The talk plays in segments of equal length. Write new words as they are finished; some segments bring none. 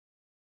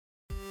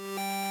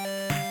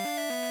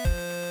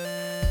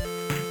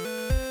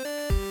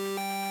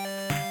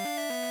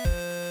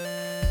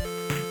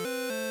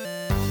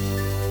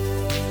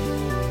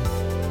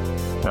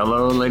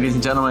Hello, ladies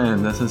and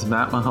gentlemen. This is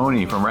Matt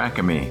Mahoney from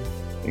Rackhamy.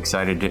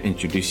 Excited to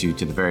introduce you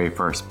to the very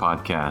first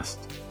podcast.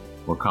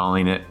 We're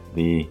calling it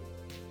the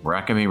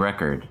Rackhamy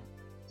Record.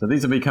 So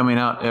these will be coming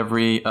out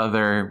every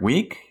other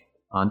week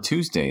on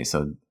Tuesday.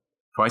 So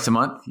twice a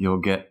month, you'll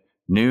get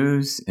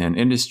news and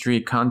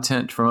industry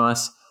content from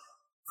us,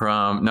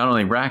 from not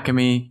only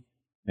Rackhamy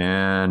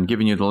and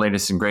giving you the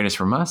latest and greatest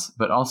from us,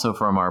 but also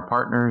from our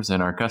partners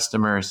and our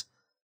customers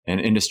and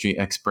industry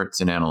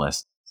experts and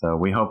analysts. So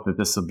we hope that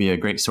this will be a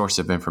great source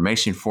of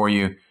information for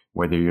you,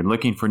 whether you're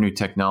looking for new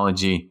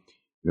technology,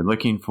 you're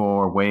looking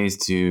for ways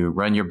to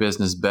run your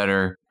business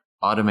better,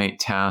 automate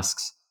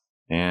tasks,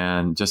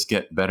 and just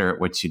get better at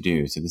what you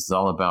do. So this is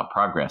all about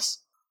progress.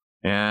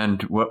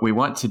 And what we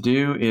want to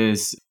do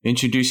is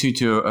introduce you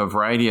to a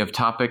variety of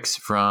topics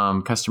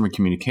from customer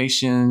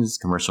communications,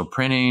 commercial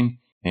printing,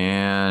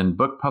 and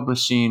book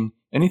publishing,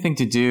 anything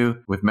to do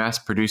with mass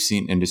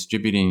producing and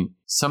distributing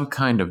some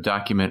kind of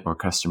document or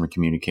customer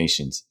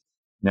communications.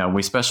 Now,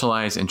 we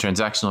specialize in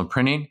transactional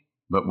printing,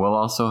 but we'll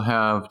also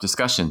have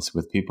discussions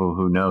with people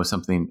who know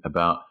something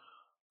about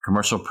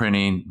commercial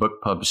printing, book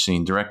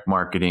publishing, direct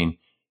marketing,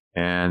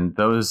 and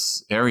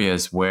those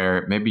areas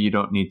where maybe you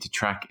don't need to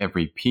track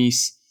every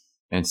piece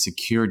and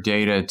secure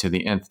data to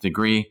the nth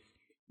degree,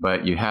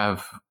 but you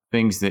have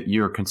things that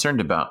you're concerned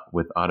about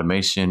with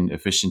automation,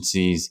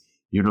 efficiencies,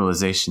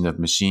 utilization of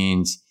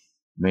machines,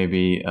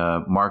 maybe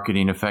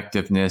marketing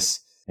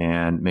effectiveness,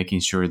 and making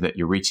sure that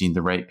you're reaching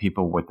the right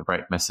people with the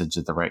right message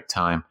at the right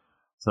time.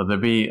 So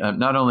there'll be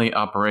not only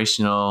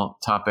operational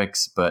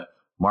topics, but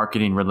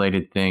marketing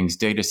related things,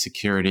 data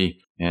security,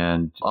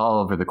 and all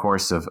over the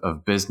course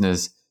of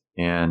business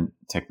and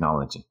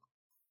technology.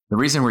 The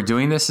reason we're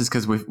doing this is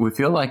because we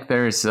feel like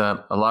there's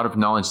a lot of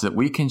knowledge that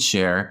we can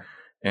share,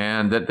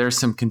 and that there's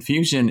some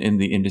confusion in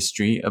the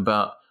industry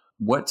about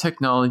what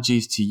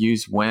technologies to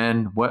use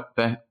when, what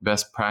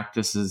best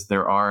practices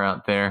there are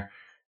out there.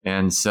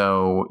 And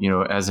so,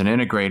 as an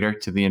integrator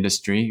to the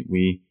industry,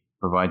 we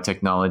provide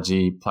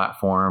technology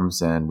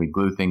platforms and we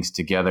glue things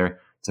together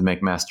to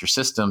make master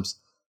systems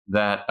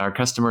that our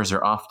customers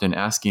are often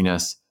asking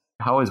us,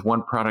 how is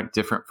one product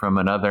different from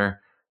another?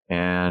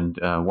 And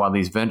while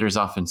these vendors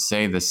often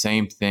say the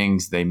same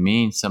things, they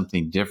mean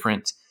something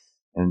different.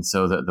 And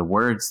so the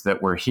words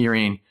that we're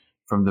hearing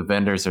from the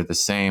vendors are the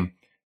same,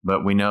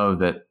 but we know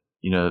that,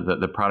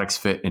 the products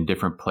fit in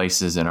different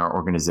places in our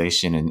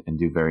organization and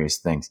do various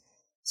things.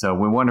 So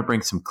we want to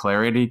bring some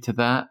clarity to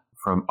that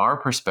from our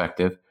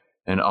perspective,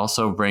 and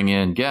also bring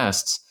in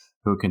guests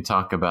who can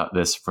talk about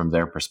this from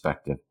their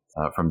perspective,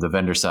 from the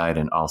vendor side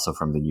and also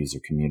from the user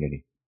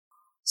community.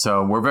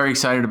 So we're very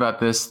excited about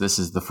this. This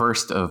is the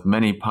first of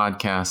many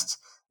podcasts.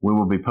 We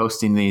will be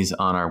posting these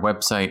on our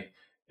website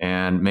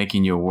and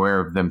making you aware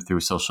of them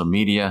through social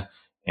media.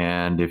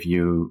 And if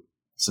you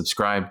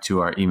subscribe to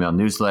our email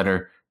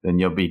newsletter, then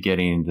you'll be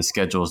getting the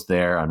schedules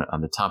there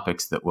on the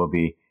topics that we'll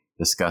be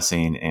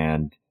discussing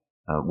and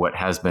what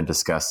has been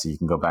discussed, so you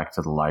can go back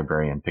to the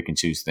library and pick and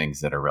choose things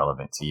that are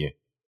relevant to you.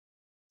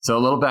 So a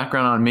little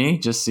background on me,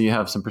 just so you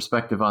have some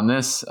perspective on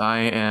this. I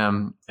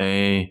am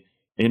a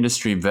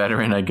industry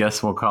veteran, I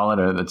guess we'll call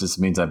it. That just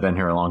means I've been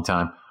here a long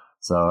time.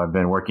 So I've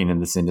been working in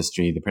this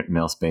industry, the print and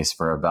mail space,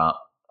 for about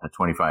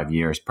 25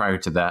 years. Prior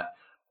to that,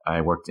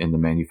 I worked in the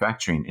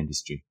manufacturing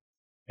industry.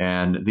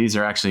 And these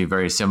are actually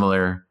very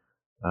similar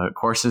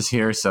courses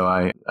here. So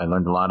I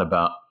learned a lot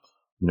about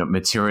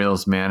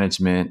materials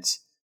management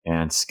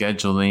and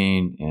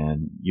scheduling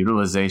and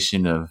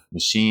utilization of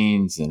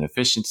machines and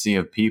efficiency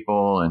of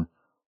people and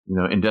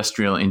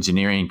industrial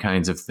engineering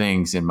kinds of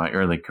things in my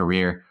early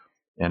career.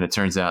 And it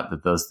turns out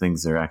that those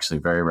things are actually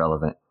very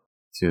relevant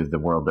to the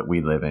world that we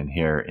live in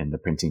here in the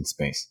printing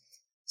space.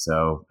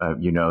 So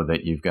that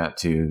you've got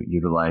to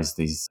utilize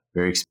these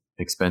very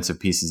expensive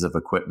pieces of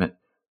equipment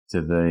to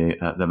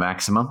the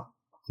maximum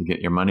to get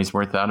your money's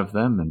worth out of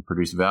them and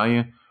produce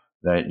value.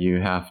 That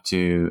you have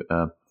to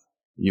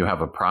you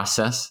have a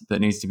process that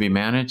needs to be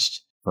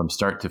managed from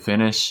start to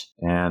finish,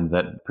 and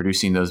that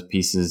producing those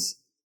pieces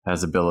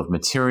has a bill of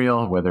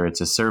material, whether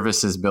it's a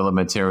services bill of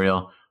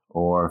material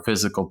or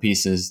physical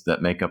pieces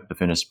that make up the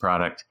finished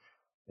product.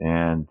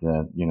 And,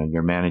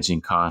 you're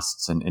managing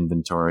costs and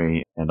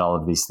inventory, and all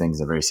of these things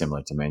are very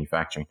similar to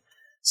manufacturing.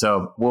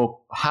 So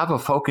we'll have a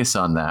focus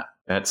on that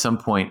at some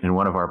point in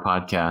one of our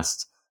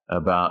podcasts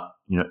about,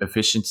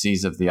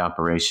 efficiencies of the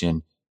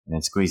operation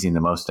and squeezing the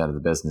most out of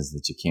the business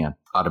that you can.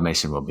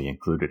 Automation will be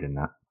included in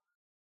that.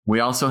 We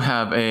also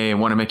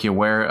want to make you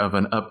aware of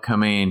an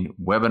upcoming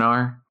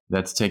webinar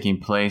that's taking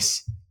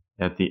place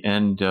at the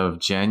end of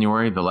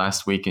January, the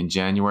last week in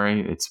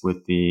January. It's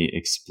with the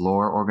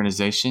Explore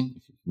organization.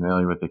 If you're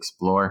familiar with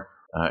Explore,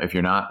 if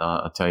you're not,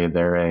 I'll tell you,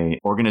 they're an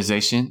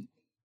organization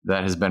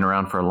that has been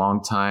around for a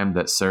long time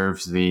that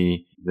serves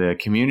the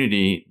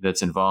community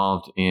that's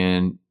involved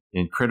in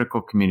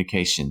critical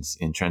communications,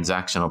 in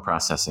transactional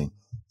processing.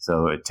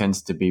 So it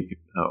tends to be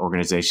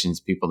organizations,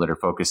 people that are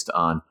focused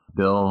on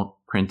bill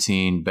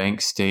printing,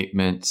 bank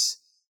statements,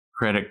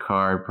 credit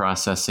card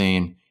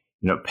processing,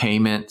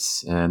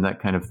 payments, and that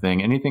kind of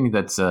thing. Anything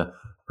that's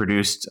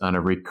produced on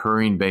a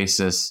recurring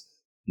basis,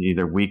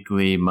 either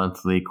weekly,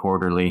 monthly,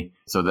 quarterly.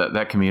 So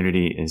that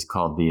community is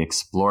called the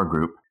Explore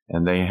Group,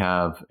 and they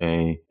have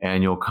an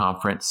annual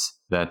conference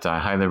that I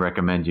highly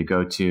recommend you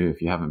go to if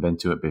you haven't been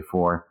to it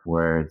before,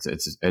 where it's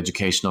an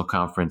educational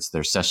conference.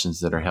 There's sessions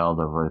that are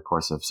held over the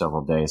course of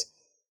several days.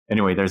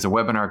 Anyway, there's a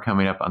webinar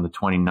coming up on the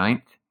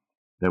 29th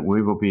that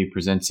we will be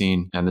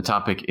presenting, and the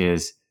topic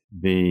is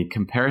the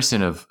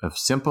comparison of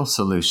simple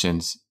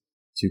solutions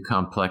to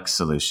complex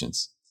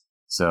solutions.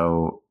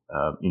 So,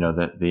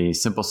 that the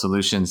simple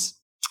solutions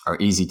are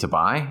easy to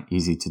buy,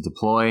 easy to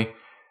deploy,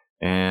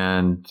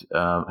 and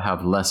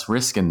have less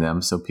risk in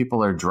them. So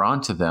people are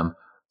drawn to them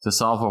to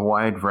solve a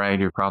wide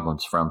variety of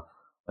problems, from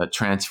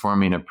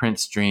transforming a print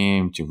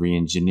stream to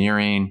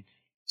re-engineering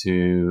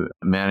to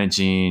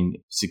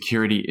managing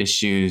security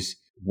issues,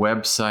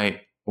 website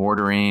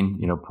ordering,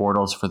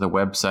 portals for the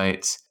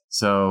websites.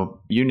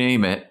 So you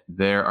name it,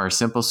 there are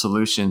simple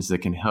solutions that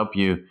can help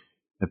you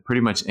at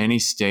pretty much any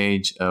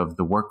stage of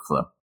the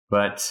workflow.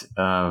 But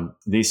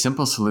these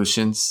simple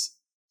solutions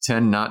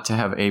tend not to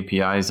have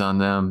APIs on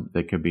them.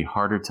 They could be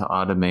harder to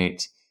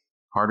automate,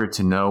 harder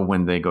to know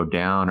when they go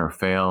down or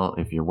fail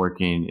if you're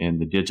working in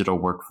the digital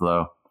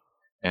workflow.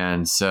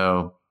 And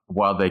so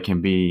while they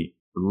can be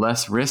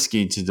less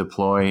risky to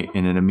deploy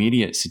in an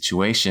immediate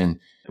situation,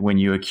 when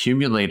you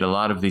accumulate a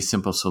lot of these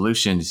simple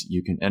solutions,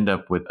 you can end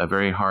up with a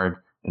very hard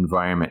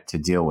environment to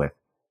deal with.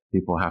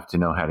 People have to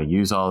know how to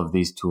use all of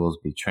these tools,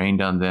 be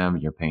trained on them.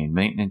 You're paying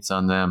maintenance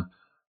on them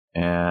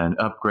and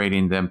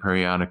upgrading them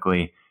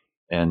periodically.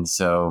 And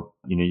so,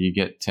 you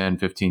get 10,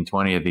 15,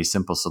 20 of these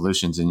simple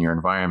solutions in your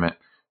environment,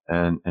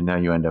 and now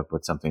you end up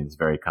with something that's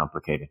very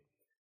complicated.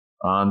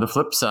 On the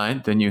flip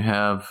side, then you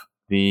have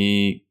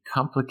the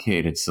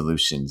complicated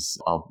solutions.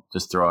 I'll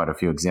just throw out a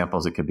few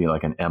examples. It could be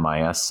like an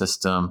MIS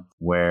system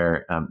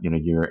where,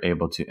 you're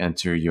able to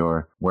enter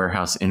your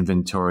warehouse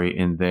inventory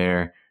in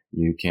there.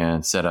 You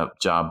can set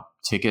up job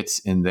tickets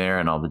in there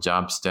and all the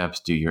job steps,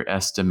 do your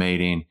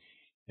estimating,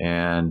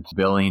 and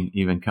billing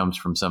even comes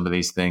from some of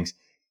these things.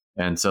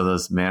 And so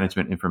those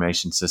management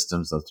information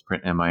systems, those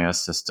print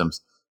MIS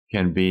systems,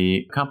 can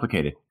be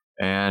complicated.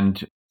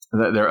 And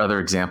there are other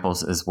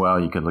examples as well.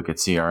 You could look at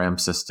CRM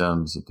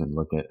systems. You can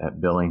look at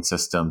billing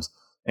systems.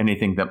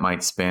 Anything that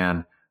might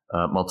span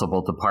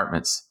multiple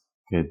departments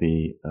could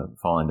be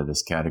fall into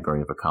this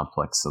category of a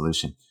complex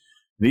solution.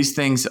 These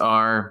things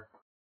are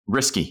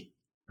risky,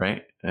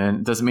 right? And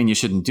it doesn't mean you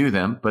shouldn't do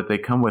them, but they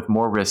come with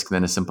more risk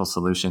than a simple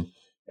solution.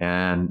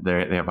 And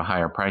they have a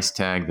higher price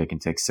tag. They can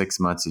take 6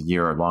 months, a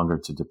year, or longer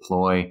to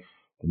deploy.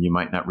 And you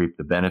might not reap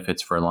the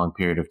benefits for a long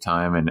period of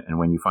time. And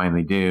when you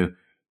finally do,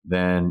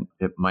 then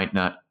it might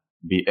not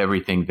be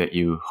everything that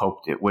you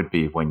hoped it would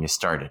be when you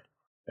started.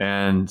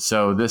 And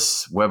so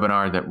this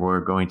webinar that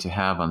we're going to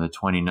have on the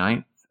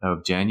 29th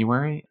of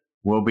January,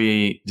 we'll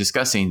be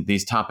discussing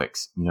these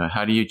topics.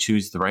 How do you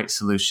choose the right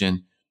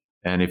solution?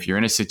 And if you're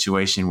in a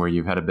situation where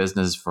you've had a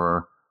business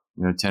for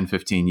 10,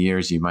 15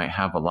 years, you might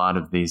have a lot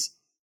of these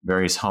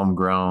various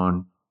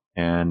homegrown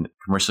and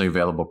commercially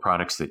available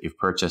products that you've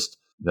purchased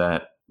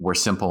that were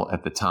simple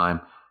at the time.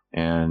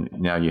 And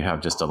now you have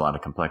just a lot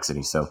of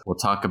complexity. So we'll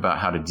talk about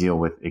how to deal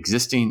with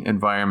existing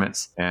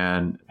environments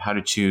and how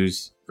to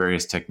choose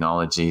various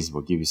technologies.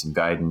 We'll give you some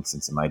guidance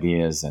and some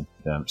ideas and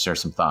share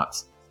some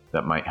thoughts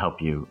that might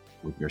help you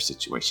with your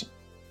situation.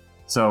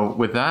 So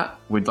with that,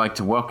 we'd like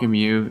to welcome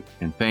you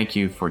and thank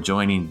you for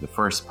joining the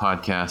first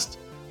podcast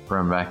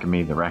from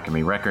Rackhamy, the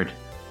Rackhamy Record.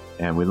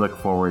 And we look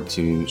forward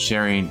to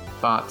sharing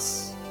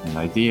thoughts and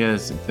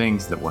ideas and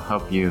things that will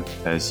help you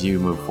as you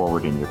move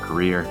forward in your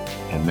career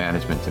and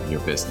management of your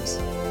business.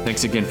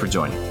 Thanks again for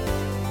joining.